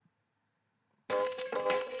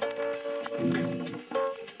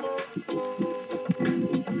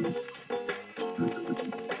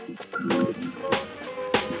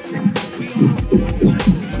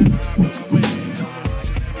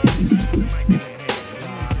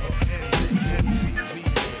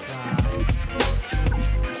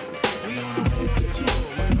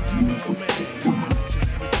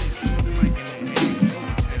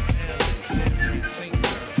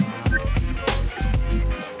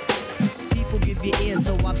off your ears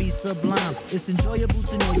so I be sublime. It's enjoyable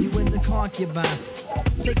to know you in the concubines.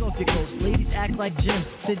 Take off your coats, ladies act like gems.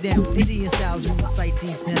 Sit down, Indian styles, you recite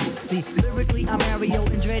these hymns. See, lyrically I'm Mario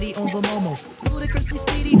Andretti on the Momo. Ludicrously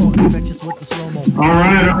speedy or infectious with the slow-mo. All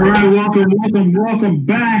right, welcome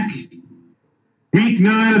back. Week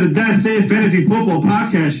 9 of the That's Safe Fantasy Football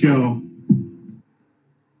Podcast Show.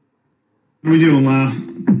 How are we doing, Lau?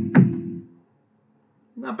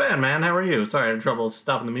 Not bad, man. How are you? Sorry, I had trouble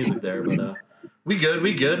stopping the music there, but we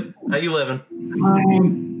good. How you living?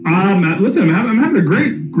 Listen, I'm having a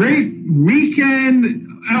great weekend.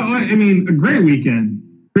 A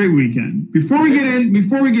great weekend. Before we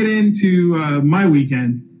get into my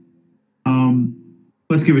weekend,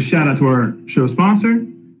 let's give a shout out to our show sponsor,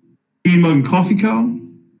 Bean Mug and Coffee Co.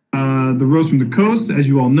 The Roast from the Coast, as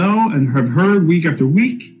you all know and have heard week after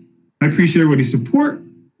week. I appreciate everybody's support.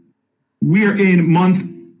 We are in month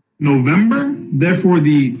November, therefore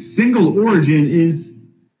the single origin is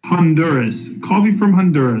Honduras. Coffee from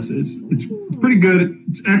Honduras. It's pretty good.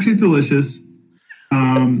 It's actually delicious.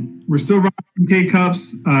 We're still rocking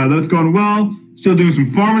K-Cups. That's going well. Still doing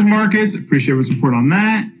some farmers markets. Appreciate your support on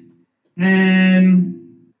that. And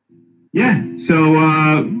yeah, so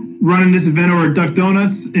running this event over at Duck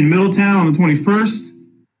Donuts in Middletown on the 21st.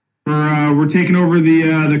 We're taking over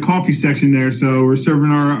the coffee section there. So we're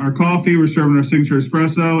serving our coffee, we're serving our signature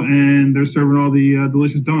espresso, and they're serving all the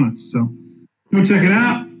delicious donuts. So go check it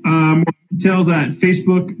out. More details at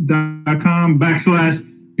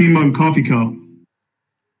facebook.com/Bean Mug Coffee Co.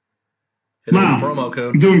 Hit him with the promo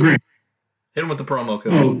code. I'm doing great. Hit him with the promo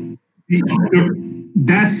code. Oh,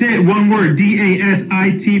 that's it. One word,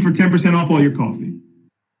 DASIT for 10% off all your coffee.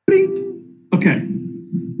 Okay.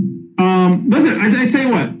 Listen, I tell you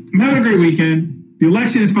what, I'm having a great weekend. The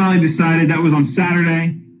election is finally decided. That was on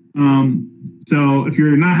Saturday. So if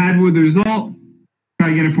you're not happy with the result, try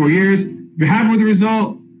again in 4 years. If you're happy with the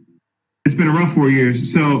result, it's been a rough 4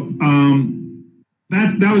 years. So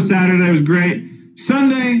that was Saturday. It was great.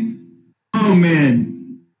 Sunday, oh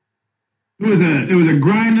man, it was a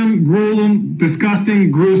grinding, grueling,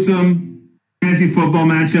 disgusting, gruesome fantasy football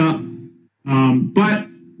matchup. But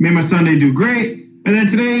made my Sunday do great. And then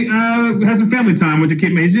today, had some family time. Went to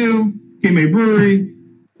Cape May Zoo, Cape May Brewery,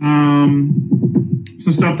 some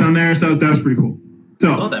stuff down there. So that was pretty cool.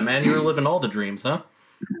 So, I saw that, man. You were living all the dreams, huh?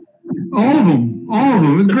 All of them.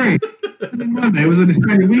 It was great. Monday. It was an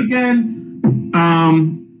exciting weekend.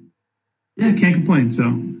 Yeah, can't complain. So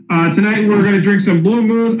tonight we're going to drink some Blue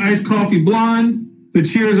Moon Iced Coffee Blonde to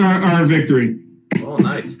cheers our victory. Oh,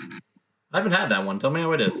 nice. I haven't had that one. Tell me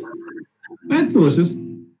how it is. That's delicious.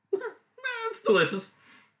 It's delicious.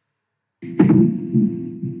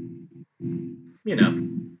 You know.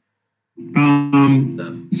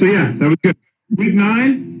 Stuff. So yeah, that was good. Week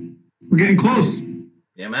 9, we're getting close.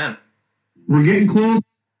 Yeah, man. We're getting close.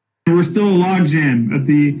 We're still a log jam at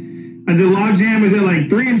the log jam is at like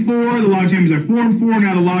 3 and 4. The log jam is at 4 and 4.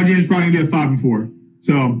 Now the log jam is probably gonna be at 5 and 4.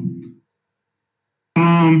 So,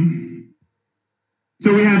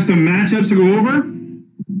 so we have some matchups to go over.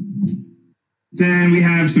 Then we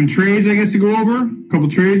have some trades, I guess, to go over. A couple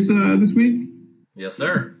trades this week. Yes,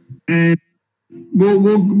 sir. And we'll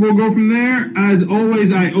go from there. As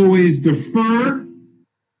always, I always defer,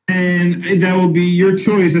 and that will be your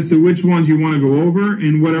choice as to which ones you want to go over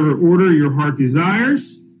in whatever order your heart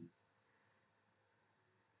desires.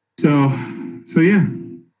 So yeah.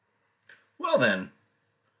 Well then,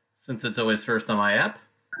 since it's always first on my app,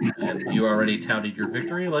 and you already touted your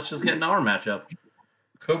victory, let's just get into our matchup.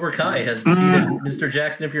 Cobra Kai has defeated Mr.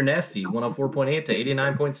 Jackson If You're Nasty, 104.8 to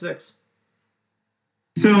 89.6.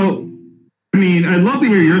 So, I mean, I'd love to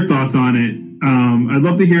hear your thoughts on it. I'd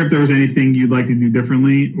love to hear if there was anything you'd like to do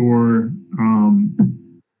differently, or, I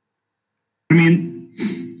mean,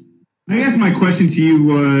 I guess my question to you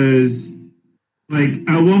was, like,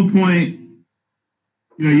 at one point,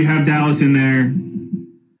 you know, you have Dallas in there.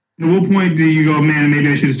 At what point do you go, man, maybe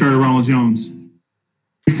I should have started Ronald Jones?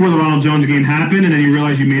 Before the Ronald Jones game happened, and then you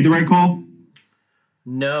realize you made the right call?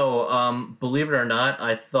 No, believe it or not,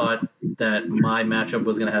 I thought that my matchup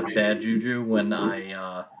was going to have bad juju when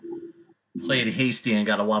I played Hasty and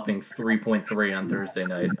got a whopping 3.3 on Thursday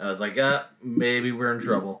night. I was like, maybe we're in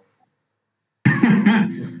trouble.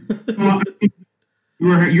 Well,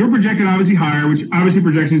 you were projected obviously higher, which obviously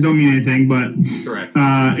projections don't mean anything, but correct.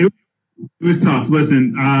 It was tough.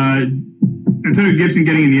 Listen, Antonio Gibson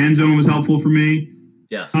getting in the end zone was helpful for me.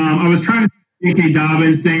 Yes. I was trying to do the J.K.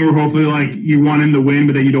 Dobbins thing where hopefully like you want him to win,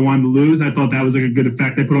 but then you don't want him to lose. I thought that was like a good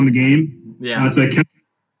effect they put on the game. Yeah. So I kept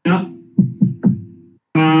up.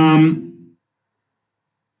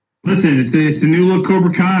 Listen, it's a new look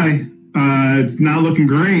Cobra Kai. It's not looking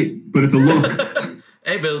great, but it's a look.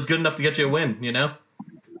 but it was good enough to get you a win, you know?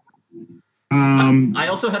 Um, I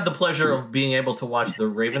also had the pleasure of being able to watch the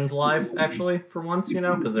Ravens live, actually, for once, you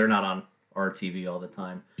know, because they're not on our TV all the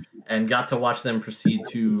time, and got to watch them proceed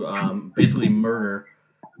to basically murder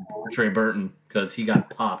Trey Burton because he got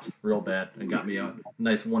popped real bad and got me a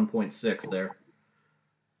nice 1.6 there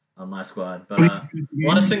on my squad. But a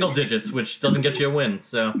lot of single digits, which doesn't get you a win,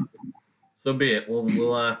 so be it.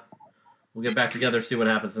 We'll get back together, see what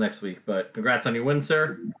happens next week. But congrats on your win,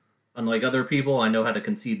 sir. Unlike other people, I know how to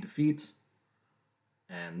concede defeat.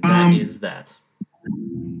 And that is that.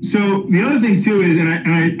 So the other thing too is, and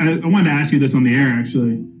I wanted to ask you this on the air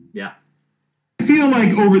actually. Yeah. I feel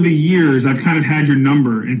like over the years I've kind of had your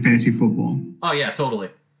number in fantasy football. Oh yeah, totally.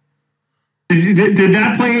 Did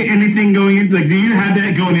that play anything going in? Like, do you have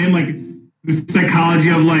that going in? Like the psychology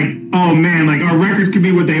of like, oh man, like our records could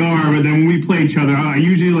be what they are, but then when we play each other, I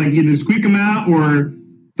usually like either squeak them out or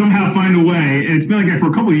somehow find a way. And it's been like that for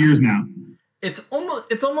a couple of years now. It's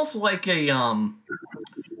almost like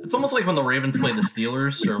it's almost like when the Ravens play the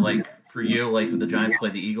Steelers, or like for you, like the Giants play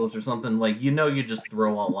the Eagles or something. Like, you know, you just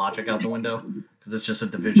throw all logic out the window because it's just a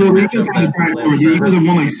division matchup. The Eagles have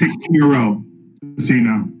won like 16 in a row, so you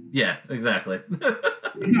know. Yeah, exactly. Not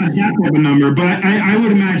that type of number, but I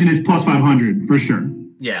would imagine it's plus 500 for sure.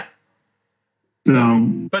 Yeah. So,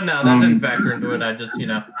 but no, that didn't factor into it. I just, you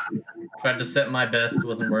know, tried to set my best.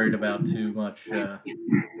 Wasn't worried about too much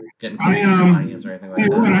getting close to my games or anything like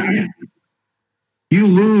that. You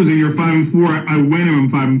lose and you're 5-4. I win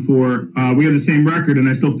and I'm 5-4. We have the same record, and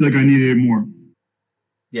I still feel like I needed it more.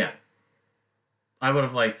 Yeah. I would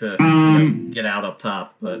have liked to get out up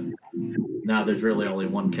top, but now there's really only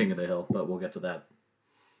one king of the hill, but we'll get to that.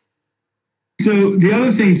 So the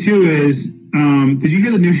other thing too is, did you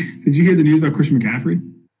hear the news about Christian McCaffrey?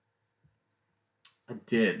 I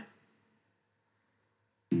did.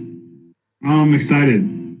 I'm excited.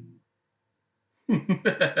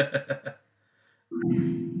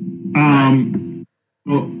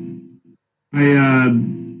 Well,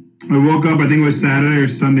 I woke up, I think it was Saturday or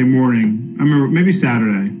Sunday morning. I remember maybe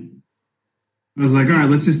Saturday. I was like, all right,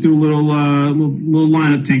 let's just do a little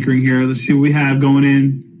lineup tinkering here. Let's see what we have going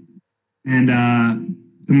in. And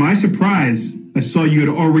to my surprise, I saw you had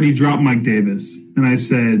already dropped Mike Davis. And I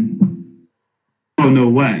said, oh, no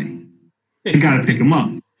way. I got to pick him up.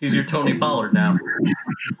 He's your Tony Pollard now.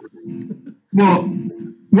 Well,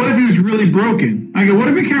 what if he was really broken? I go, what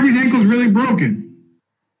if McCaffrey's ankle's really broken?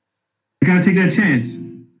 I got to take that chance.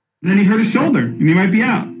 And then he hurt his shoulder, and he might be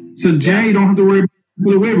out. So, Jay, you don't have to worry about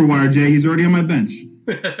the waiver wire, Jay. He's already on my bench.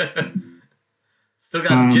 Still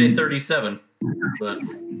got J37. But...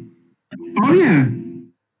 Oh, yeah.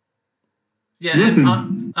 Yeah, listen,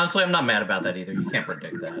 and honestly, I'm not mad about that either. You can't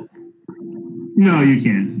predict that. No, you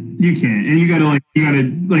can't. You can't. And you gotta be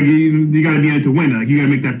in it to win. Like, you gotta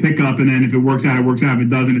make that pickup, and then if it works out, it works out. If it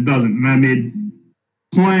doesn't, it doesn't. And I made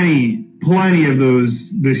plenty of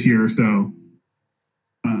those this year. So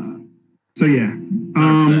yeah.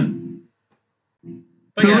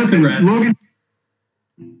 But yeah, listen, congrats. Logan.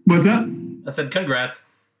 What's up? I said congrats.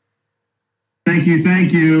 Thank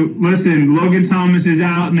you. Listen, Logan Thomas is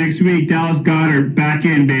out next week. Dallas Goedert back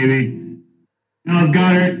in, baby. Dallas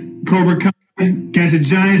Goedert, Cobra Kai, against the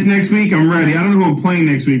Giants next week. I'm ready. I don't know who I'm playing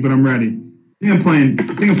next week, but I'm ready. I think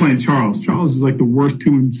I'm playing Charles. Charles is like the worst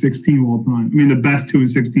 2-6 team of all time. I mean, the best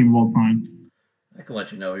 2-6 team of all time. I can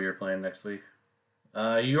let you know who you're playing next week.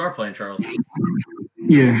 You are playing Charles.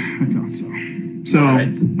 Yeah, I thought so. So,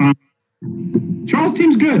 right. Charles'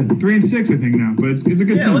 team's good. 3-6, I think now, but it's a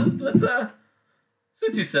good team. Let's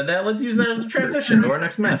since you said that, let's use that as a transition to our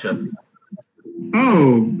next matchup.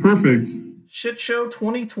 Oh, perfect. Shit Show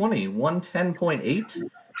 2020, 110.8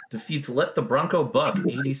 defeats Let the Bronco Buck,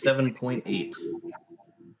 87.8.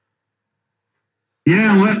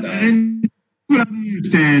 Yeah, and what I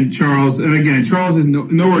understand, Charles, and again, Charles is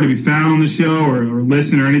nowhere to be found on the show or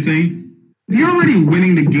listen or anything. If you're already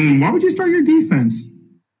winning the game, why would you start your defense?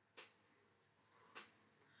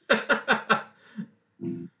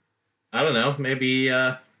 I don't know. Maybe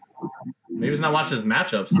he's not watching his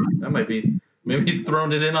matchups. That might be. Maybe he's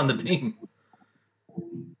thrown it in on the team.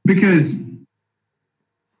 Because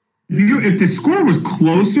if the score was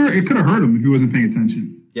closer, it could have hurt him if he wasn't paying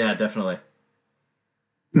attention. Yeah, definitely.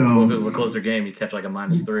 So well, if it was a closer game, you'd catch like a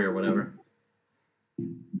 -3 or whatever.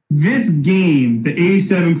 This game, the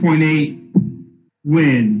 87.8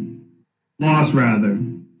 loss rather,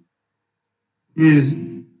 it's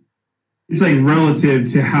like relative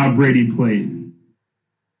to how Brady played.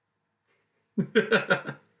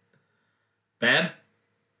 Bad?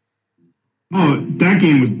 Oh, that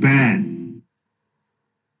game was bad.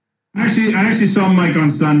 I actually saw Mike on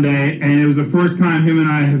Sunday, and it was the first time him and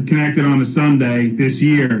I have connected on a Sunday this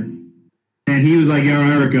year. And he was like, "Yo,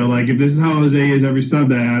 Erica, like if this is how Jose is every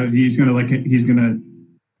Sunday, he's gonna have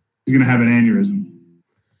an aneurysm."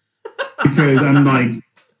 Because I'm like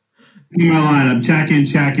in my lineup, check in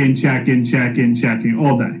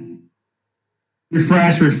all day.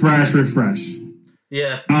 Refresh.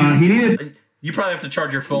 Yeah. He needed. You probably have to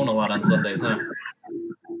charge your phone a lot on Sundays, huh?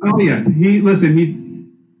 Oh yeah. He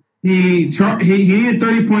needed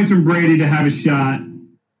 30 points from Brady to have a shot.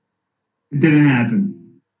 It didn't happen.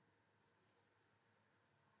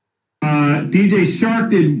 DJ Shark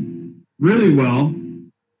did really well.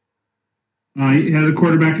 He had a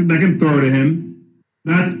quarterback that can throw to him.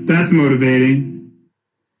 That's motivating,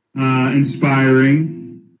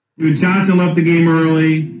 inspiring. Johnson left the game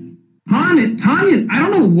early. Tanya, I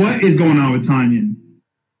don't know what is going on with Tanya.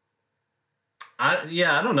 I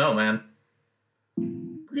don't know, man.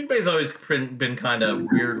 Green Bay's always been kind of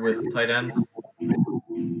weird with tight ends.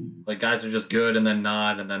 Like, guys are just good and then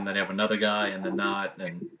not, and then they have another guy and then not,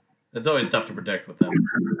 and it's always tough to predict with them.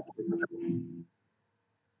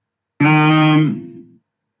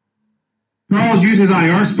 Charles used his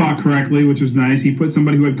IR spot correctly, which was nice. He put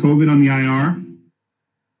somebody who had COVID on the IR.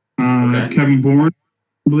 Okay. Kevin Bourne,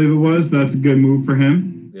 I believe it was. That's a good move for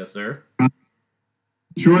him. Yes, sir.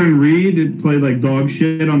 Jordan Reed played like dog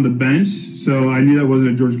shit on the bench, so I knew that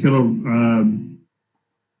wasn't a George Kittle,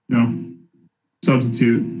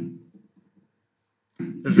 substitute.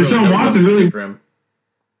 Deshaun Watson really for him.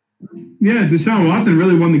 Yeah, Deshaun Watson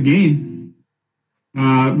really won the game.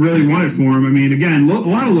 Really won it for him. I mean, again, a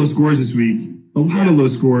lot of low scores this week. A lot of low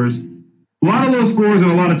scores. A lot of low scores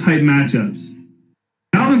and a lot of tight matchups.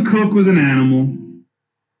 Alvin Cook was an animal.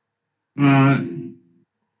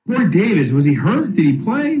 Corey Davis, was he hurt? Did he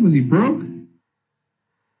play? Was he broke?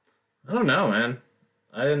 I don't know, man.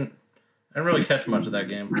 I didn't really catch much of that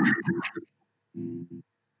game.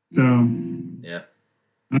 So yeah.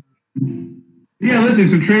 Yeah, listen,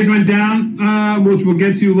 some trades went down, which we'll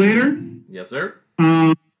get to later. Yes, sir.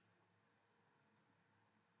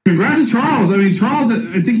 Congrats to Charles. I mean, Charles,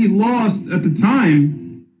 I think he lost at the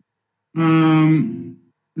time.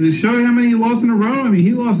 Does it show you how many he lost in a row? I mean,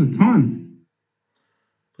 he lost a ton.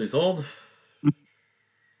 Please hold.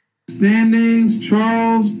 Standings,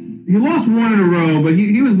 Charles. He lost one in a row, but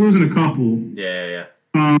he was losing a couple. Yeah.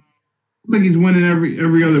 Looks like he's winning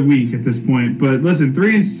every other week at this point. But listen,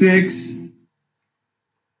 3-6.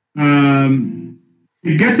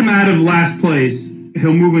 It gets him out of last place.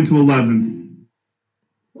 He'll move into 11th.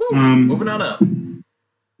 Moving on up.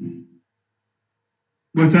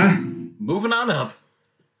 What's that? Moving on up.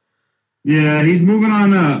 Yeah, he's moving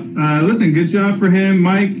on up. Listen, good job for him,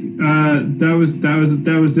 Mike. That was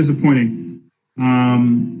disappointing.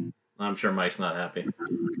 I'm sure Mike's not happy.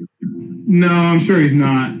 No, I'm sure he's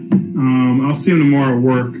not. I'll see him tomorrow at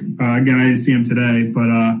work. Again, I didn't see him today, but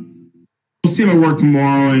we'll see him at work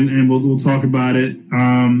tomorrow, and we'll talk about it.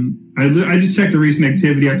 I just checked the recent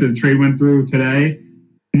activity after the trade went through today,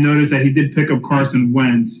 and noticed that he did pick up Carson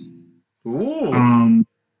Wentz. Ooh.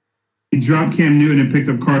 He dropped Cam Newton and picked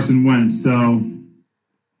up Carson Wentz. So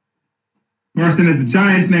Carson has the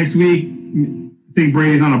Giants next week. I think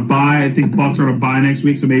Brady's on a bye. I think Bucs are on a bye next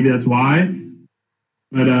week, so maybe that's why.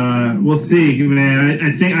 But we'll see. Man,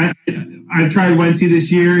 I think I tried Wentzzy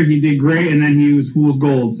this year. He did great, and then he was fool's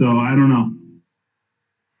gold. So I don't know.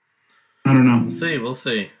 We'll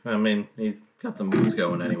see. I mean, he's got some moves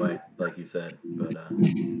going anyway, like you said. But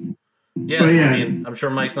yeah, I mean, I'm sure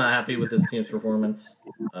Mike's not happy with his team's performance.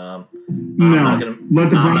 I'm not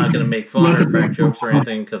gonna make fun or crack jokes or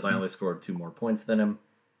anything because I only scored 2 more points than him.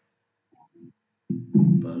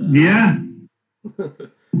 But yeah.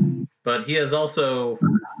 But he is also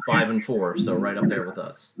 5-4, so right up there with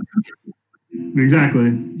us.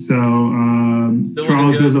 Exactly. So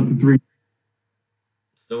Charles goes up to 3.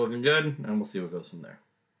 Still looking good, and we'll see what goes from there.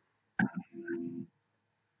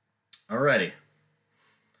 Alrighty.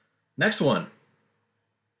 Next one.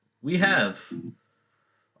 We have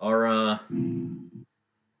our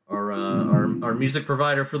music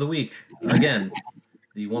provider for the week. Again,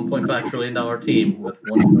 the $1.5 trillion team with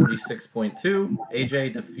 146.2.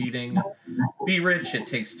 AJ defeating B Rich. It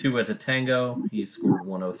takes 2 at a tango. He scored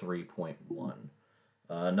 103.1.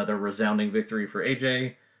 Another resounding victory for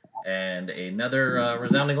AJ, and another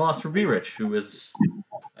resounding loss for B Rich, who is,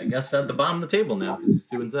 I guess, at the bottom of the table now because he's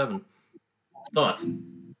 2-7. Thoughts?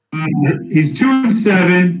 He's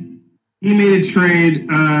 2-7. He made a trade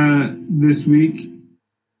this week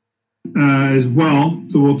as well,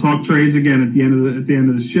 so we'll talk trades again at the end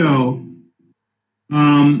of the show.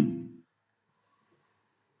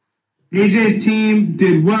 AJ's team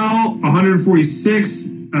did well, 146.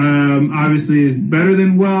 Obviously is better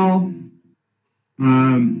than well.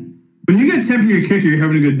 When you get 10 for your kicker, you're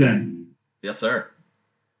having a good day. Yes, sir.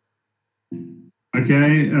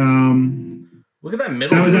 Okay. Look at that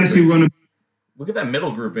middle. That was actually one of. Look at that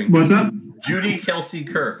middle grouping. What's up? Judy, Kelsey,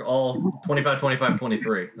 Kirk, all 25, 25,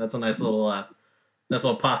 23. That's a nice little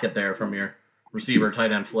pocket there from your receiver,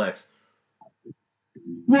 tight end flex.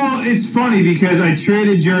 Well, it's funny because I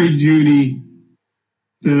traded Jerry Judy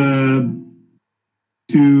to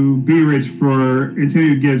B Rich for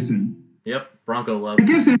Antonio Gibson. Yep, Bronco love.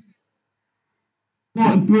 Gibson.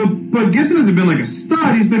 Well, but Gibson hasn't been like a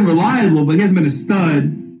stud. He's been reliable, but he hasn't been a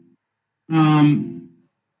stud.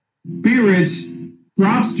 B Rich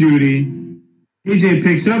drops Judy. AJ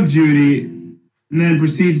picks up Judy and then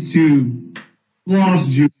proceeds to lost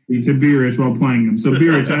Judy to B Rich while playing him. So B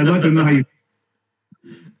Rich, I'd like to know how you.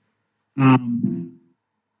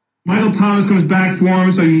 Michael Thomas comes back for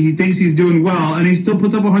him, so he thinks he's doing well, and he still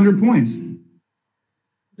puts up 100 points.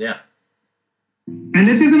 Yeah. And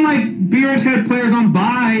this isn't like B Rich had players on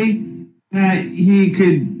bye that he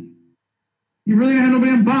could. He really didn't have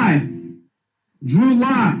nobody on bye. Drew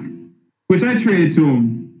Lock, which I traded to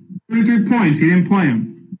him. 33 points. He didn't play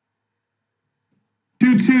him.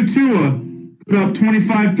 2-2 Tua put up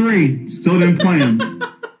 25-3. Still didn't play him.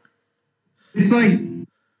 It's like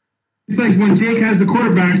when Jake has the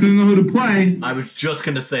quarterbacks and doesn't know who to play. I was just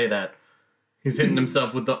gonna say that. He's hitting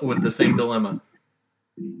himself with the same dilemma.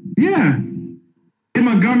 Yeah. And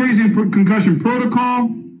Montgomery's in concussion protocol.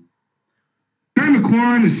 Terry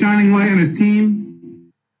McLaurin is shining light on his team.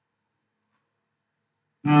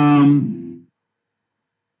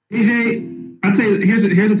 AJ, I'll tell you, here's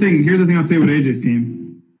the thing. Here's the thing I'll tell you with AJ's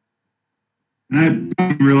team. And I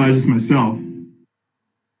didn't realize this myself.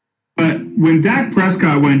 But when Dak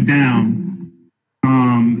Prescott went down,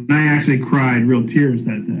 I actually cried real tears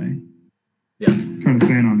that day. Yeah. Trying to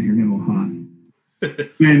fan on here, getting a little hot.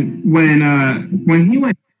 When he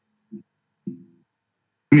went,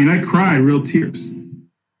 I mean, I cried real tears.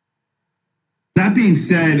 That being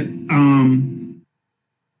said,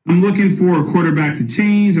 I'm looking for a quarterback to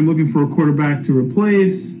change. I'm looking for a quarterback to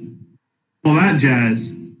replace, all that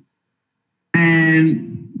jazz.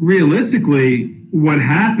 And realistically, what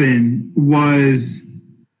happened was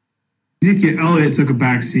Ezekiel Elliott took a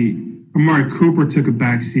back seat. Amari Cooper took a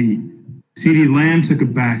back seat. CeeDee Lamb took a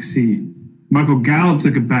back seat. Michael Gallup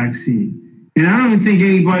took a back seat. And I don't even think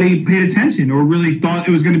anybody paid attention or really thought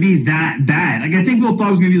it was going to be that bad. Like, I think people thought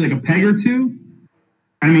it was going to be like a peg or two.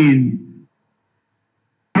 I mean,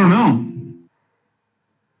 I don't know.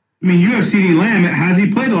 I mean, you have CeeDee Lamb. Has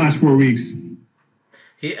he played the last 4 weeks?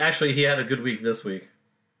 He had a good week this week.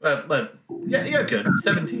 But yeah, good.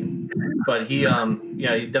 17. But he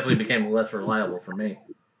definitely became less reliable for me.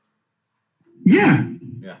 Yeah.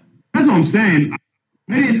 Yeah. That's what I'm saying.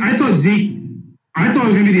 I thought it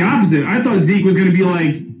was going to be the opposite. I thought Zeke was going to be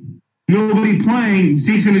like, nobody playing.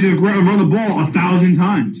 Zeke's going to just run the ball 1,000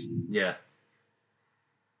 times. Yeah.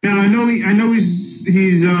 Now I know he's I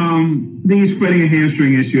think he's fighting a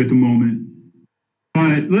hamstring issue at the moment.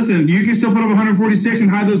 But listen, you can still put up 146 and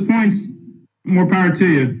hide those points. More power to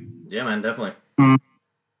you. Yeah, man, definitely.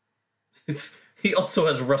 He also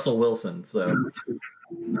has Russell Wilson, so.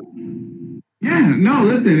 Yeah, no,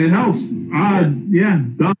 listen, it helps.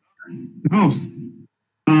 It helps.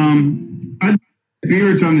 I'd be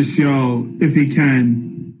Rich on the show if he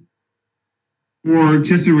can, or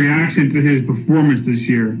just a reaction to his performance this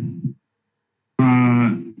year.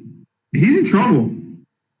 He's in trouble.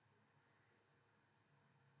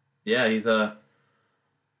 Yeah, he's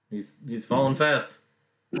falling fast.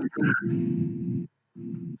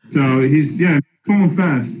 So he's falling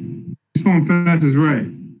fast. He's falling fast is right.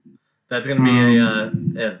 That's gonna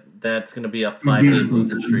be a 5-game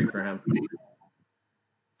losing streak for him.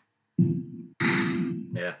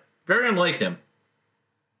 Yeah, very unlike him.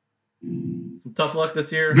 Some tough luck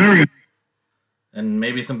this year. Very. And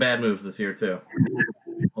maybe some bad moves this year too.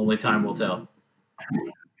 Only time will tell.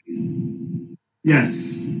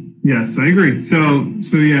 Yes, I agree. So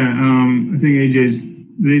yeah, I think is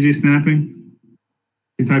AJ snapping?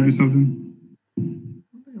 He typing something? I don't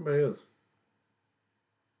think anybody is.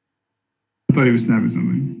 I thought he was snapping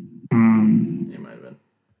something. He might have been.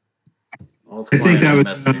 I think that was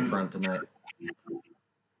messaging front tonight.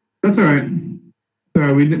 That's all right. All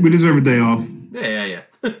right, we deserve a day off. Yeah.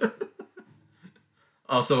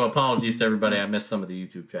 Also, apologies to everybody. I missed some of the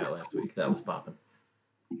YouTube chat last week. That was popping.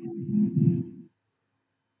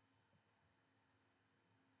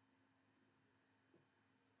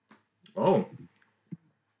 Oh.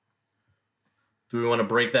 Do we want to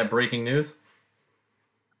break that breaking news?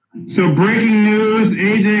 So breaking news: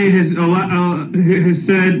 AJ has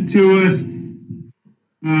said to us.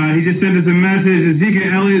 He just sent us a message.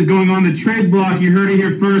 Ezekiel Elliott is going on the trade block. You heard it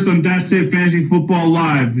here first on That's It Fantasy Football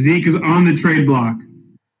Live. Zeke is on the trade block.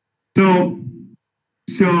 So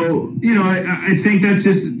I think that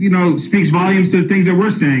just speaks volumes to the things that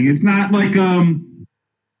we're saying. It's not like we're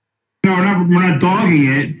not dogging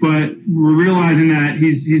it, but we're realizing that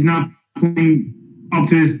he's not playing up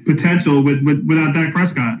to his potential without Dak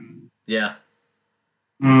Prescott. Yeah.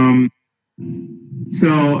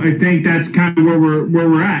 So I think that's kind of where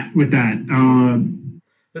we're at with that.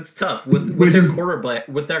 It's tough with their quarterback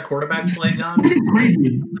playing on.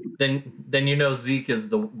 Crazy. Then Zeke is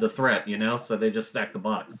the threat. So they just stack the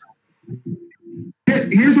box.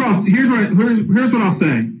 Here's what I'll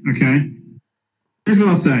say. Okay. Here's what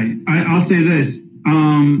I'll say. I'll say this.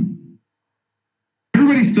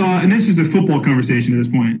 Everybody thought, and this is a football conversation at this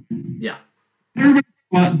point. Yeah. Everybody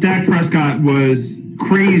thought Dak Prescott was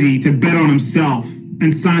crazy to bet on himself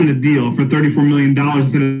and sign the deal for $34 million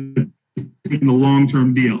instead of taking the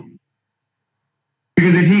long-term deal.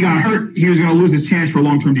 Because if he got hurt, he was going to lose his chance for a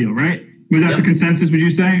long-term deal, right? Was that the consensus, would you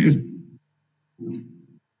say?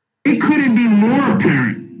 It couldn't be more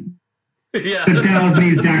apparent that Dallas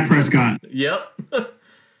needs Dak Prescott. Yep.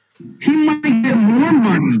 He might get more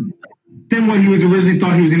money than what he was originally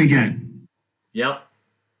thought he was going to get. Yep.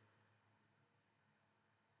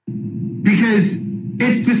 Because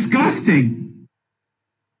it's disgusting.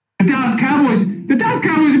 The Dallas Cowboys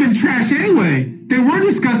have been trash anyway. They were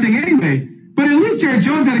disgusting anyway. But at least Jared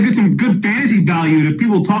Jones had some good fantasy value that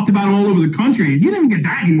people talked about all over the country. He didn't even get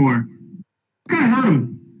that anymore. Kind of hurt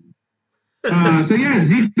him.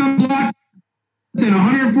 Zeke's on the block. It's at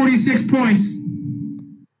 146 points.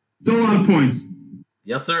 Still a lot of points.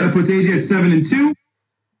 Yes, sir. That puts AJ at 7-2.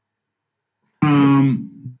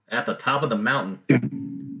 At the top of the mountain. Yeah.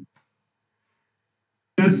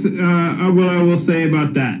 That's what I will say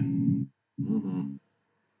about that.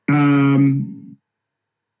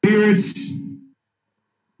 Rich,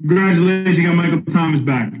 congratulations, you got Michael Thomas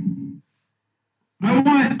back. I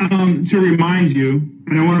want to remind you,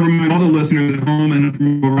 and I want to remind all the listeners at home and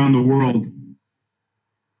from around the world,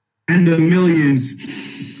 and the millions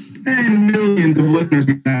and millions of listeners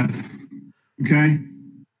we have, okay?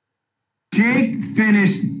 Jake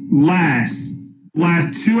finished last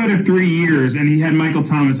 2 out of 3 years, and he had Michael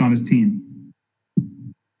Thomas on his team.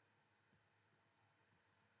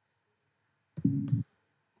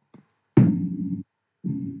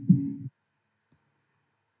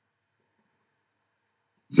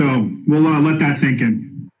 So we'll let that sink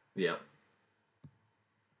in. Yeah.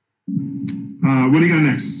 What do you got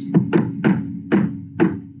next?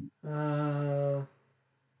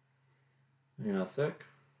 Hang on a sec.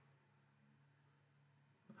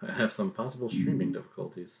 I have some possible streaming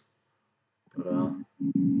difficulties. But,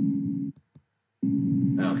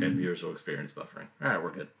 okay, viewers will experience buffering. Alright,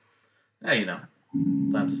 we're good.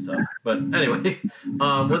 Times is tough. But anyway,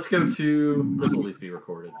 let's go to... This will at least be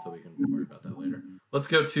recorded, so we can worry about that later. Let's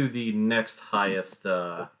go to the next highest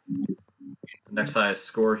score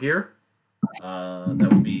here. That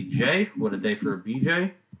would be Jay. What a day for a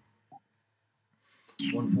BJ.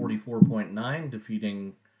 144.9,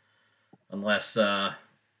 defeating... Unless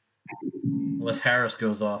Harris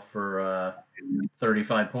goes off for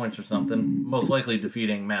 35 points or something, most likely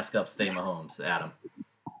defeating Mask Up Stay Mahomes. Adam.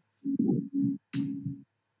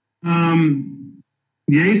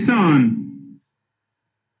 Jason.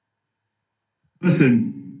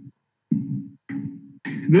 Listen,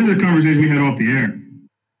 this is a conversation we had off the air.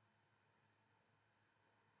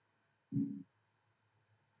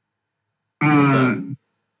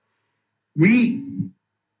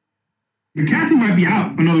 McCaffrey might be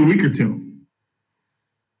out another week or two.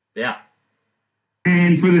 Yeah.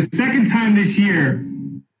 And for the second time this year,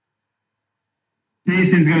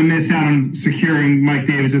 Jason's going to miss out on securing Mike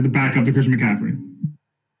Davis as the backup to Christian McCaffrey.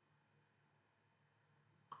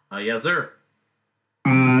 Yes, sir.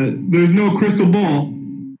 There's no crystal ball.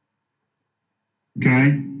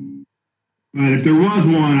 Okay? But if there was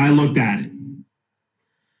one, I looked at it.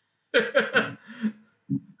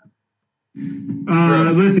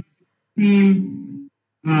 Listen, team,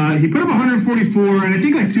 he put up 144, and I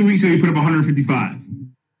think like 2 weeks ago he put up 155.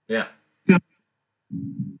 Yeah. So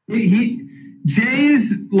Jay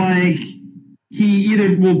is like, he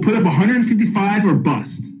either will put up 155 or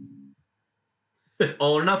bust.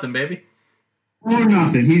 All or nothing, baby. All or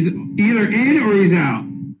nothing. He's either in or he's out.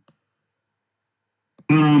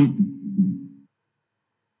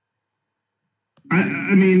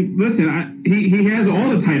 I mean, listen, he has all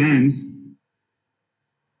the tight ends.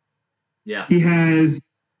 Yeah. He has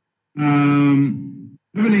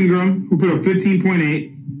Evan Ingram, who put up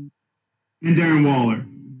 15.8, and Darren Waller.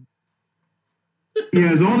 He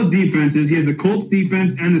has all the defenses. He has the Colts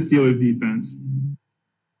defense and the Steelers defense.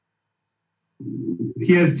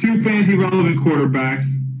 He has two fantasy relevant quarterbacks.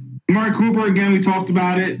 Amari Cooper, again, we talked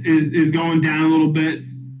about it, is going down a little bit.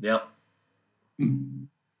 Yep.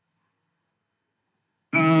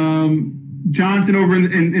 Johnson over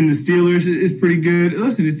in the Steelers is pretty good.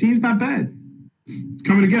 Listen, his team's not bad. It's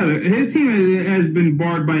coming together. His team has been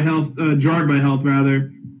jarred by health. Chris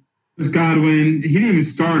Godwin, he didn't even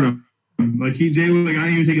start him. Like Jay was like, I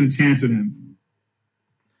ain't even taking a chance with him.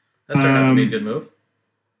 That turned out to be a good move.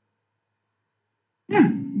 Yeah,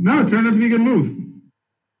 no, it turned out to be a good move.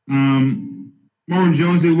 Marvin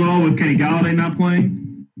Jones did well with Kenny Galladay not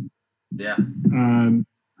playing. Yeah.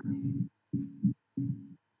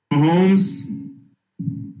 Mahomes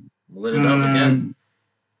lit it up again.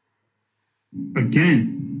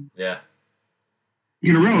 Again. Yeah.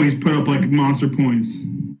 In a row, he's put up like monster points.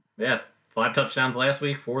 Yeah. 5 touchdowns last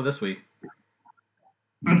week, 4 this week.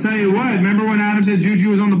 I'll tell you what, remember when Adam said Juju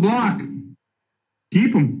was on the block?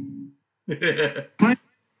 Keep him.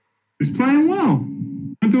 He's playing well.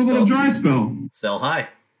 Went through a little dry spell. Sell high.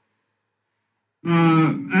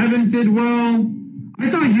 Evans did well. I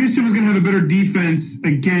thought Houston was going to have a better defense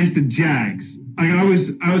against the Jags. I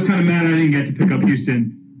was kind of mad I didn't get to pick up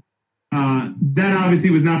Houston. That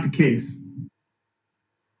obviously was not the case.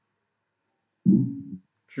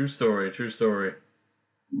 True story.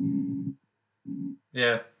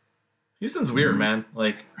 Yeah. Houston's weird, man.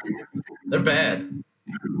 Like, they're bad.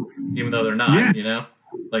 Even though they're not, you know?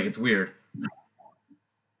 Like, it's weird.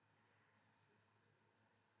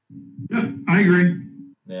 Yep, I agree.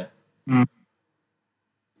 Yeah.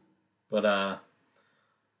 But,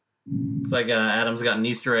 looks like Adams got an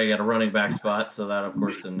Easter egg at a running back spot, so that, of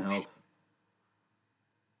course, didn't help.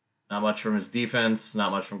 Not much from his defense,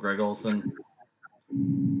 not much from Greg Olsen.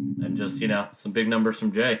 And just, some big numbers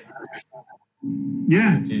from Jay.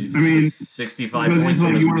 Yeah. I mean, 65 points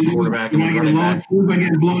from his quarterback and his running back. You lose by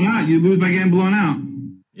getting blown out. You lose by getting blown out.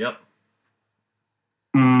 Yep.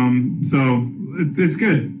 So it's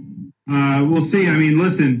good. We'll see. I mean,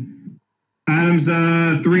 listen, Adam's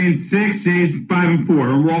 3-6, Jay's 5-4.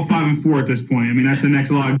 We're all 5-4 at this point. I mean, that's the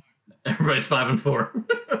next log. Everybody's 5-4.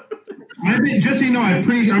 Just so you know, I'm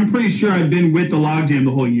pretty sure I've been with the logjam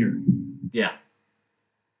the whole year. Yeah.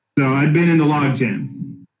 So I've been in the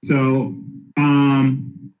logjam. So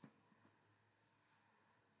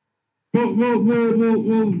we'll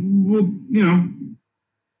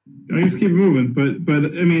I just keep moving. But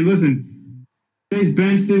I mean, listen, Jay's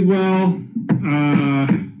bench did well.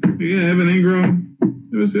 Evan Ingram,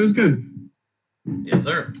 it was good. Yes,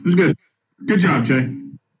 sir. It was good. Good job, Jay.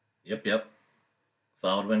 Yep.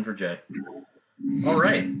 Solid win for Jay. All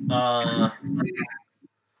right.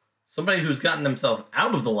 Somebody who's gotten themselves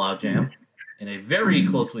out of the logjam in a very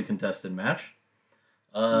closely contested match.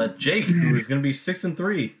 Jake, who is going to be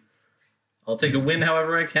 6-3. I'll take a win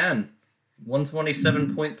however I can.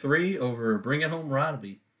 127.3 over Bring It Home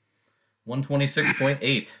Rodby.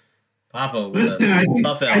 126.8. Papa with a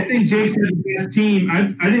tough L. I think Jake's had the best team. I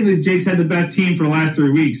think that Jake's had the best team for the last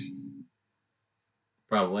 3 weeks.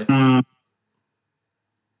 Probably.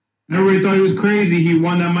 Everybody thought he was crazy. He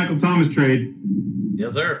won that Michael Thomas trade.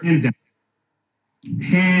 Yes, sir.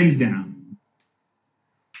 Hands down.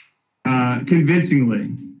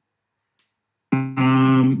 Convincingly.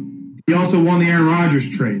 He also won the Aaron Rodgers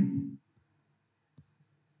trade.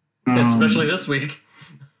 Especially this week.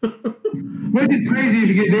 Which is crazy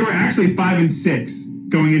because they were actually 5-6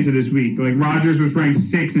 going into this week. Like Rodgers was ranked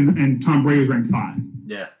 6 and Tom Brady was ranked 5.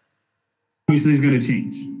 Yeah. Obviously, he's going to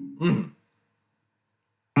change. Mm.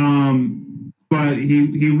 But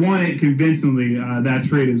he won it convincingly, that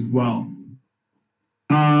trade as well.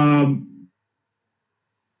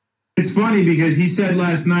 It's funny because he said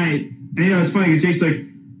last night, and it's funny because Jake's like,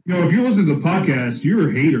 if you listen to the podcast, you're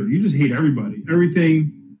a hater. You just hate everybody.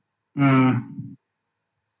 Everything,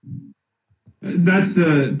 that's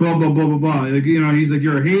the blah, blah, blah, blah, blah. Like, he's like,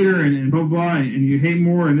 you're a hater and blah, blah, blah, and you hate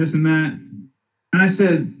more and this and that. And I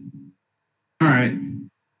said, all right,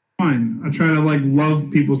 fine. I try to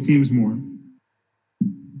love people's teams more.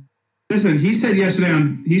 Listen, he said yesterday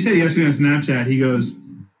on Snapchat, he goes,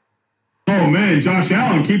 oh man, Josh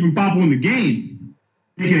Allen keeping Papa in the game,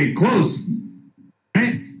 making it close.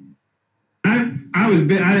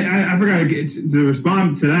 I forgot to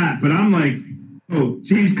respond to that, but I'm like, oh,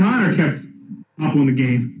 James Conner kept Papa in the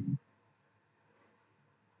game.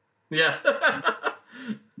 Yeah.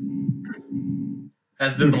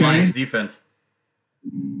 As did the Lions defense.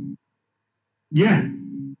 Yeah.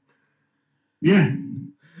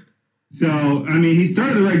 So, I mean, he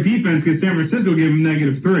started the right defense because San Francisco gave him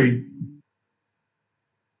 -3.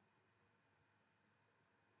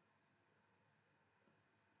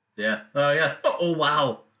 Yeah. Oh, yeah. Oh,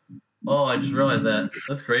 wow. Oh, I just realized that.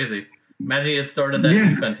 That's crazy. Imagine he had started that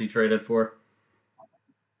defense he traded for.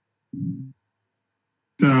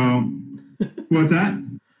 So, what's that?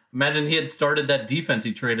 Imagine he had started that defense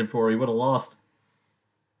he traded for. He would have lost.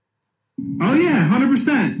 Oh, yeah,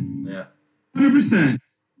 100%. Yeah. 100%.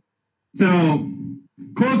 So,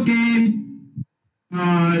 close game.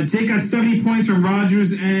 Jake got 70 points from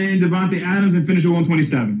Rodgers and Devontae Adams and finished with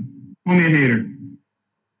 127. Only a hater.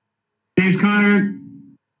 James Conner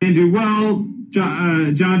didn't do well.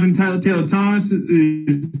 Jonathan Taylor Thomas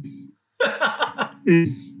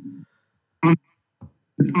is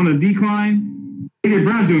on a decline. AJ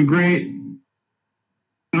Brown's doing great.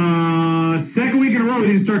 Second week in a row, he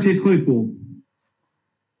didn't start Chase Claypool.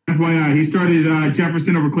 FYI, he started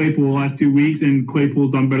Jefferson over Claypool the last 2 weeks, and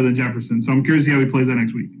Claypool's done better than Jefferson. So I'm curious to see how he plays that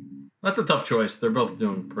next week. That's a tough choice. They're both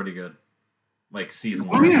doing pretty good. Like season.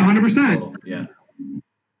 Oh, yeah, 100%. Yeah.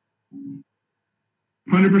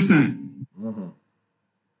 100%.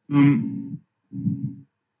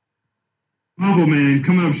 Pablo, man,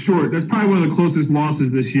 coming up short. That's probably one of the closest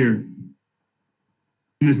losses this year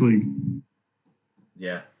in this league.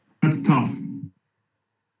 Yeah. That's tough.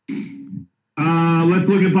 Let's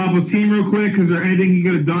look at Pablo's team real quick. Is there anything he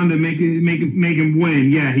could have done to make him win?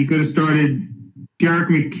 Yeah, he could have started Jerick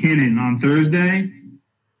McKinnon on Thursday.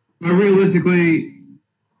 But realistically,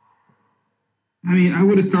 I mean, I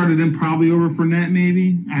would have started him probably over Fournette,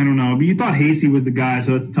 maybe. I don't know. But you thought Hasty was the guy,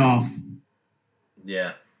 so that's tough.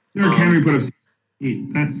 Yeah. Derrick Henry put up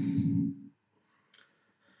 8. That's.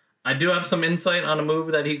 I do have some insight on a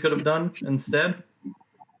move that he could have done instead.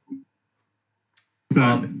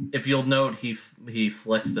 If you'll note, he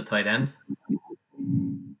flexed the tight end.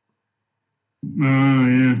 Oh,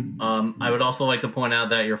 yeah. I would also like to point out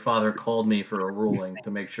that your father called me for a ruling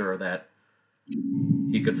to make sure that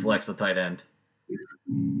he could flex the tight end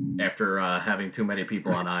after having too many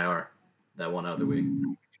people on IR that one other week.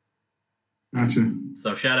 Gotcha.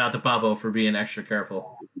 So shout out to Pablo for being extra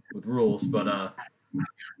careful with rules, but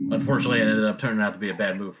unfortunately it ended up turning out to be a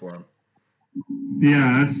bad move for him.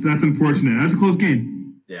 Yeah, that's unfortunate. That's a close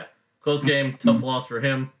game. Yeah. Close game, tough loss for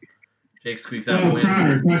him. Jake squeaks out a win.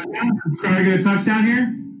 Crowder, touchdown? Crowder get a touchdown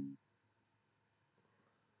here?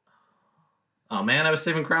 Oh, man, I was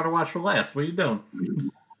saving Crowder watch for last. What are you doing?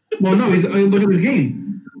 Well, no, he's look at the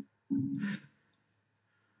game.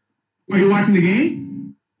 Are you watching the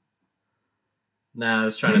game? Nah, I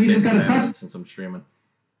was trying to save it since I'm streaming.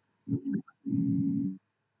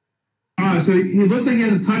 So he looks like he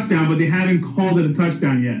has a touchdown, but they haven't called it a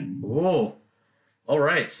touchdown yet. Whoa. All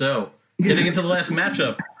right, so getting into the last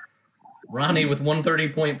matchup. Ronnie with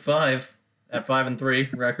 130.5 at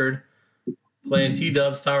 5-3 record. Playing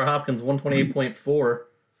T-Dubs, Tyler Hopkins, 128.4.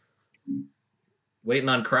 Waiting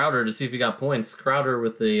on Crowder to see if he got points. Crowder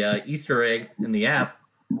with the Easter egg in the app.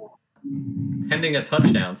 Pending a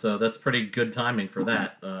touchdown, so that's pretty good timing for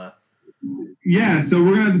that. Yeah, so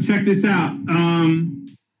we're going to have to check this out.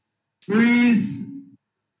 Breeze,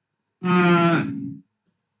 for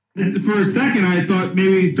a second, I thought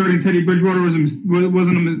maybe starting Teddy Bridgewater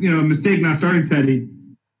wasn't a mistake not starting Teddy.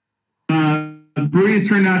 Breeze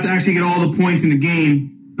turned out to actually get all the points in the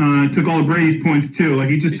game. Took all of Brady's points, too. Like,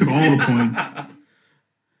 he just took all the points.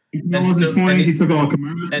 He took all the points. He took all the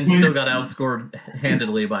points. And still got outscored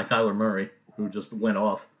handedly by Kyler Murray, who just went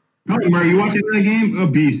off. Kyler Murray, you watching that game? A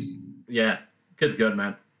beast. Yeah, kid's good,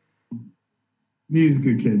 man. He's a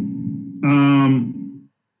good kid.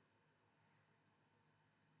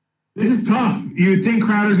 This is tough. You'd think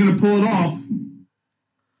Crowder's going to pull it off.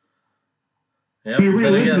 Yep, I mean,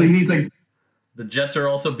 realistically, he needs like. The Jets are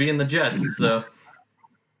also being the Jets, so.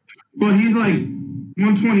 Well, he's like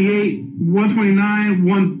 128, 129,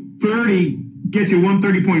 130, gets you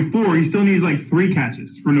 130.4. He still needs like 3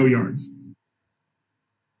 catches for no yards.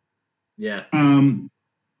 Yeah.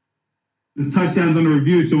 This touchdown's under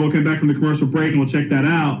review, so we'll come back from the commercial break and we'll check that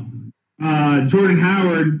out. Jordan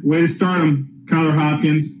Howard, way to start him. Kyler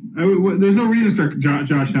Hopkins. There's no reason to start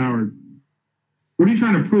Josh Howard. What are you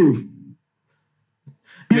trying to prove?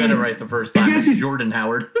 You had it right the first time. It's Jordan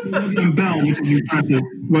Howard. Bell,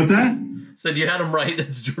 what's that? Said you had him right.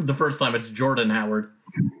 It's the first time. It's Jordan Howard.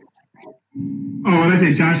 Oh, what did I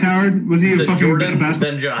say? Josh Howard? Was he a fucking Jordan,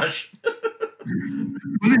 basketball? Then Josh.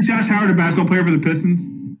 Wasn't Josh Howard a basketball player for the Pistons?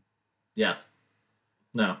 Yes.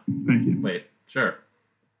 No. Thank you. Wait. Sure.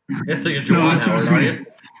 You're thinking Jordan Howard, are you?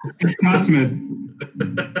 It's Scott Smith.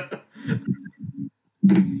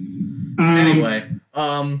 Anyway,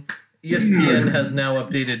 ESPN has now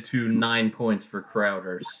updated to 9 points for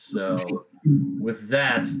Crowder. So with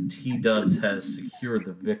that, T-Dubs has secured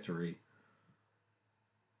the victory.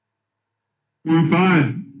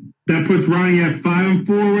 4-5. That puts Ronnie at 5-4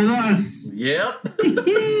 with us. Yep.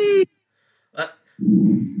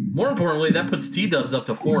 More importantly, that puts T-Dubs up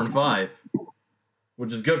to 4-5,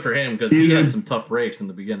 which is good for him because he had some tough breaks in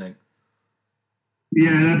the beginning.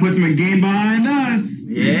 Yeah, that puts him a game behind us.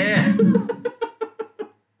 Yeah.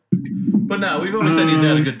 But no, we've always said he's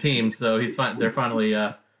got a good team, so he's fine. They're finally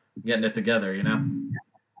getting it together, you know?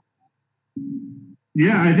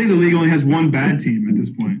 Yeah, I think the league only has one bad team at this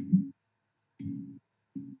point.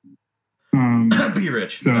 Be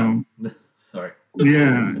rich. So, no. Sorry.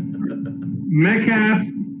 Yeah. Metcalf,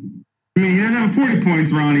 I mean, he didn't have 40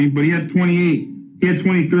 points, Ronnie, but he had 28. He had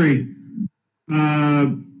 23.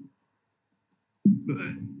 You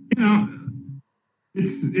know,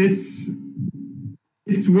 it's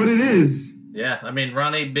what it is. Yeah, I mean,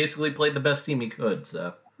 Ronnie basically played the best team he could,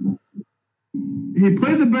 so. He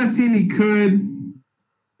played the best team he could.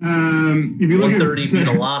 If you look 130 at beat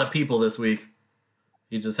a lot of people this week.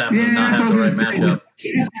 He just happened to not have the right matchup.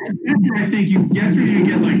 I think that's where you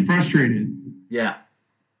get like frustrated. Yeah.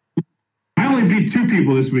 I only beat 2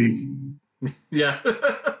 people this week. Yeah.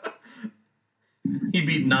 He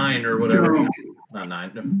beat 9 or whatever. Not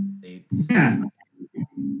 9, 8. Yeah.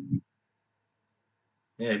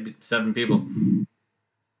 Yeah, he beat 7 people.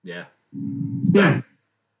 Yeah. Yeah.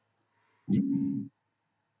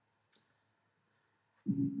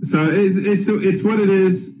 So it's what it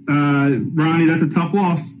is. Ronnie, that's a tough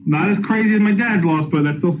loss. Not as crazy as my dad's loss, but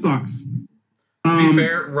that still sucks. To be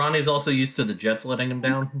fair, Ronnie's also used to the Jets letting him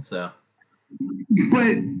down, so.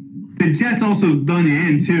 But the Jets also done you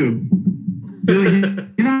in, too.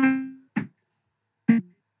 You know,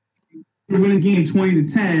 we're winning the game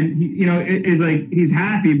 20-10. It's like he's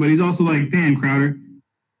happy, but he's also like, damn, Crowder.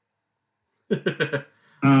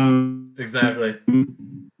 Exactly.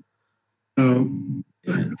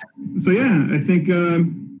 So yeah, I think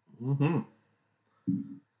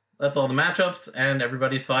that's all the matchups, and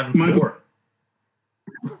everybody's 5-4.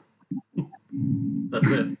 That's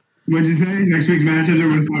it. What'd you say? Next week's matchups,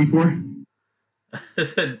 everyone's 5-4? I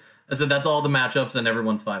said that's all the matchups, and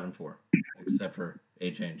everyone's 5-4, except for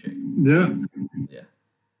AJ and Jake. Yeah.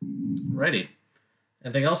 Righty.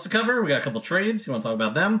 Anything else to cover? We got a couple trades. You want to talk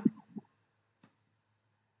about them?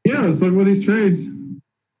 Yeah, let's talk about these trades.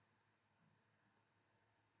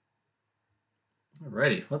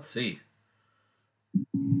 Alrighty, let's see.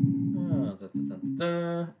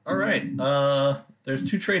 All right. There's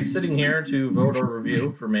 2 trades sitting here to vote or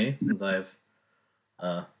review for me, since I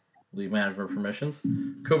have league management permissions.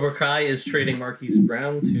 Cobra Kai is trading Marquise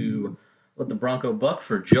Brown to let the Bronco buck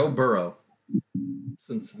for Joe Burrow.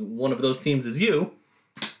 Since one of those teams is you,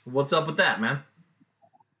 what's up with that, man?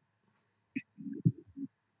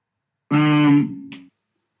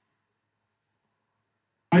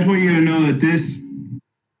 I just want you to know that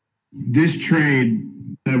this trade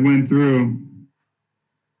that went through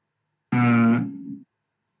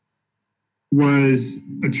was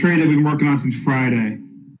a trade that we've been working on since Friday.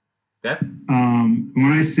 Okay.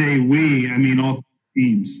 When I say we, I mean all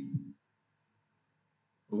teams.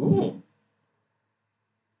 Ooh.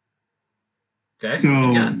 Okay.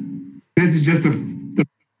 So this is just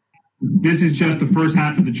the first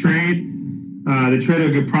half of the trade. The trade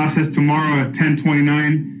will get processed tomorrow at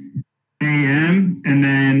 10:29 a.m. and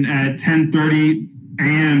then at 10:30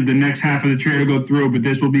 a.m. the next half of the trade will go through. But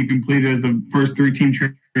this will be completed as the first 3-team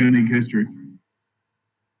trade in league history.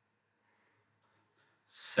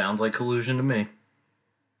 Sounds like collusion to me.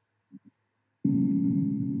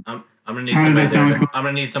 I'm gonna need somebody there. I'm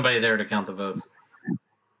gonna need somebody there to count the votes.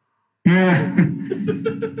 Yeah.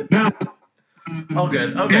 No. All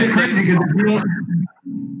good. Okay. It's crazy because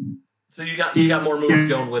so you got more moves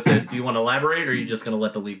going with it. Do you want to elaborate, or are you just gonna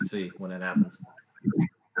let the league see when it happens?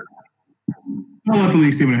 I'll let the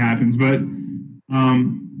league see when it happens. But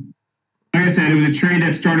like I said, it was a trade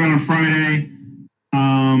that started on Friday.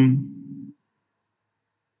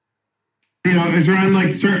 It's around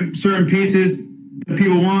like certain pieces that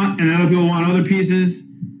people want, and other people want other pieces.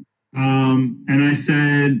 And I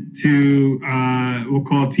said to we'll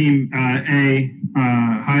call team A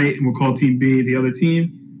height, and we'll call team B the other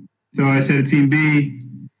team. So I said to team B,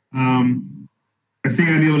 I think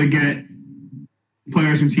I'd be able to get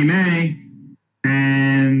players from team A,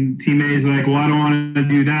 and team A is like, well, I don't want to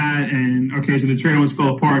do that. And okay, so the trade almost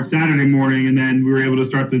fell apart Saturday morning, and then we were able to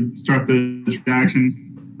start the transaction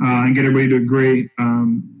and get everybody to agree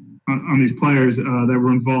on these players that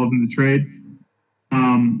were involved in the trade.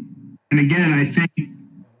 And again, I think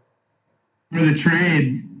for the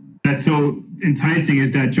trade, that's so enticing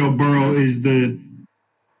is that Joe Burrow is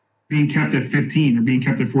being kept at 15 or being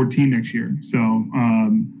kept at 14 next year. So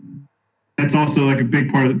that's also like a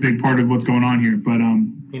big part of what's going on here. But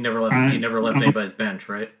he never left anybody's bench,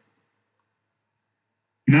 right?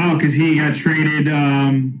 No, because he got traded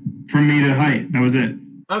from me to Height. That was it.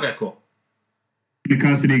 Okay, cool. The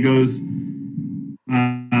custody goes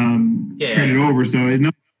traded over, so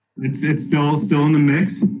it's still in the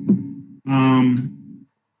mix.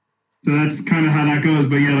 So that's kind of how that goes.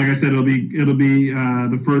 But yeah, like I said, it'll be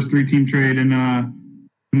the first 3-team trade in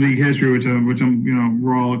league history, which I'm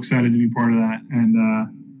we're all excited to be part of that. And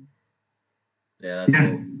that's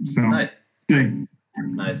cool. So nice. Yeah.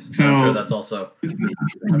 Nice. So, I'm sure that's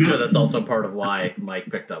also part of why Mike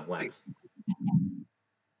picked up Wentz.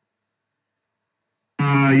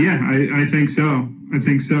 I think so.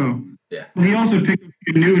 Yeah. He also picked up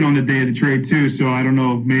Cam Newton on the day of the trade too, so I don't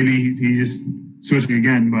know. Maybe he just switching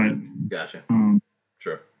again, but gotcha.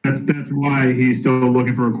 Sure. That's why he's still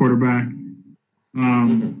looking for a quarterback.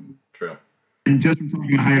 True. And just from talking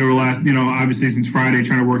to Hyde over the last, obviously since Friday,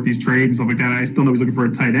 trying to work these trades and stuff like that, I still know he's looking for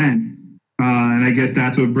a tight end. And I guess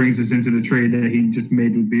that's what brings us into the trade that he just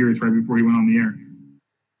made with Beerich right before he went on the air.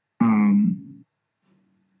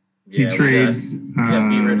 He trades.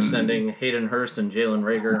 Beerich sending Hayden Hurst and Jalen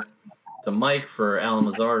Reagor to Mike for Alan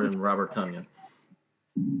Lazard and Robert Tonyan.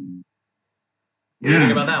 What do you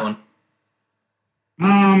think about that one?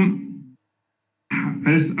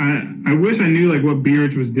 I wish I knew like what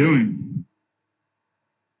Beerich was doing.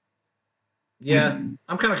 Yeah,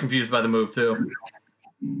 I'm kind of confused by the move too.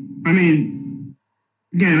 I mean,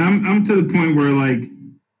 again, I'm to the point where like,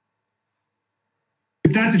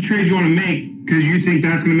 if that's a trade you want to make because you think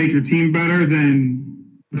that's going to make your team better,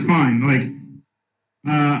 then it's fine. Like,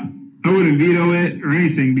 I wouldn't veto it or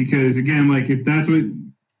anything because again, like if that's what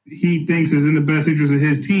he thinks is in the best interest of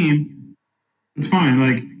his team, it's fine.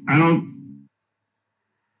 Like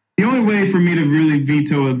the only way for me to really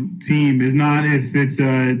veto a team is not if it's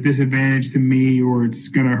a disadvantage to me or it's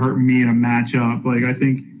going to hurt me in a matchup. Like I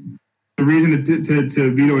think the reason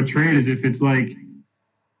to veto a trade is if it's like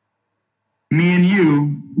me and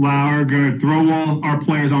you, Lau, are going to throw all our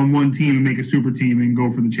players on one team and make a super team and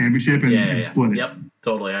go for the championship and split it. Yep,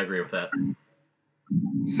 totally. I agree with that.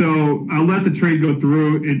 So I'll let the trade go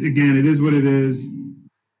through. It is what it is.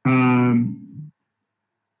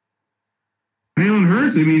 Jalen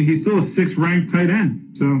Hurst, I mean, he's still a 6th-ranked tight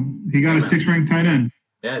end. So he got a 6th-ranked tight end.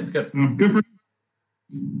 Yeah, it's good. Good for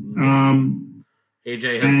him.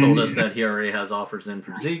 AJ has told us that he already has offers in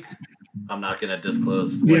for Zeke. I'm not going to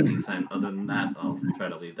disclose what he sent. Other than that, I'll try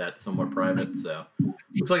to leave that somewhat private. So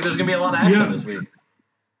looks like there's going to be a lot of action this week.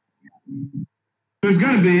 There's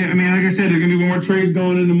going to be. I mean, like I said, there's going to be one more trade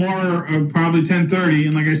going in tomorrow, probably 10:30.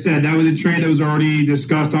 And like I said, that was a trade that was already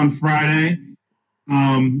discussed on Friday.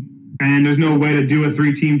 And there's no way to do a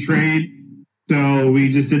 3-team trade. So we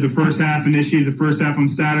just did the first half, initiated the first half on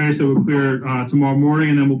Saturday, so we'll clear tomorrow morning,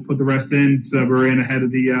 and then we'll put the rest in so we're in ahead of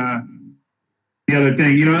the other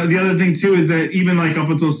thing. The other thing, too, is that even like up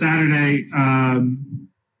until Saturday,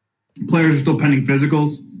 players are still pending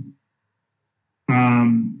physicals.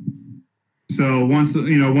 So once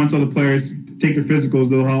all the players take their physicals,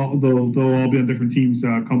 they'll all be on different teams.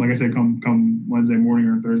 Come Wednesday morning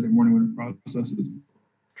or Thursday morning when it processes.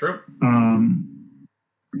 True.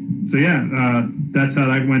 So that's how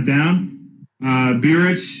that went down.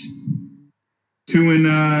 Beerich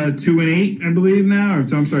 2-8, I believe now. Or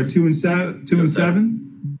I'm sorry,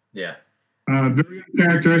 2-7. Yeah. Very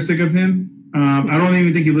uncharacteristic of him. I don't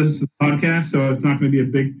even think he listens to the podcast, so it's not going to be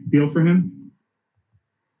a big deal for him.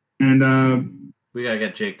 And we gotta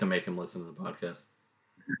get Jake to make him listen to the podcast.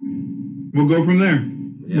 We'll go from there.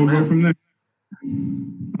 Go from there.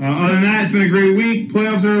 Other than that, it's been a great week.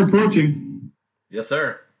 Playoffs are approaching. Yes,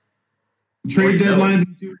 sir. Trade deadlines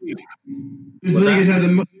in 2 weeks. This league has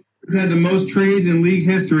had the most trades in league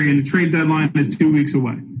history, and the trade deadline is 2 weeks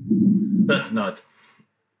away. That's nuts.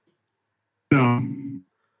 So,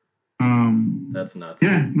 that's nuts.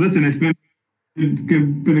 Yeah, listen, it's been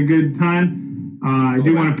a good time. I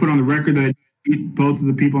do want to put on the record that I beat both of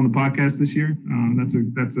the people on the podcast this year. That's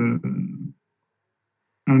a.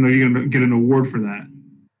 I don't know. You're gonna get an award for that.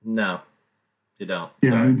 No, you don't.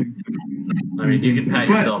 Yeah, I mean, you can pat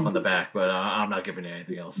yourself on the back, but I'm not giving you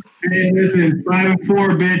anything else. Hey, listen,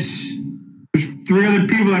 5-4, bitch. There's 3 other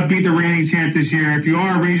people that beat the reigning champ this year. If you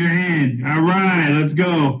are, raise your hand. All right, let's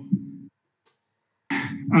go.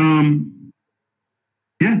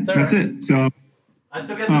 That's it. So I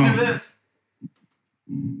still get to do this.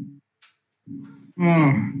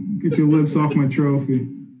 Oh, get your lips off my trophy.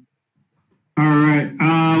 All right.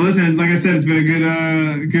 Listen, like I said, it's been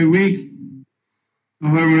a good week. I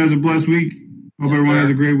hope everyone has a blessed week. Hope everyone has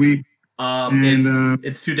a great week.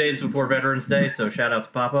 It's 2 days before Veterans Day, so shout out to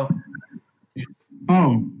Papo.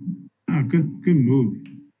 Good move.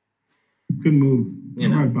 Good move. You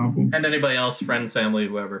know, all right, Papo. And anybody else, friends, family,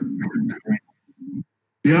 whoever.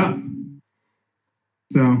 Yeah.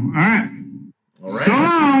 So, all right. All right. So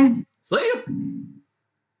long. See you.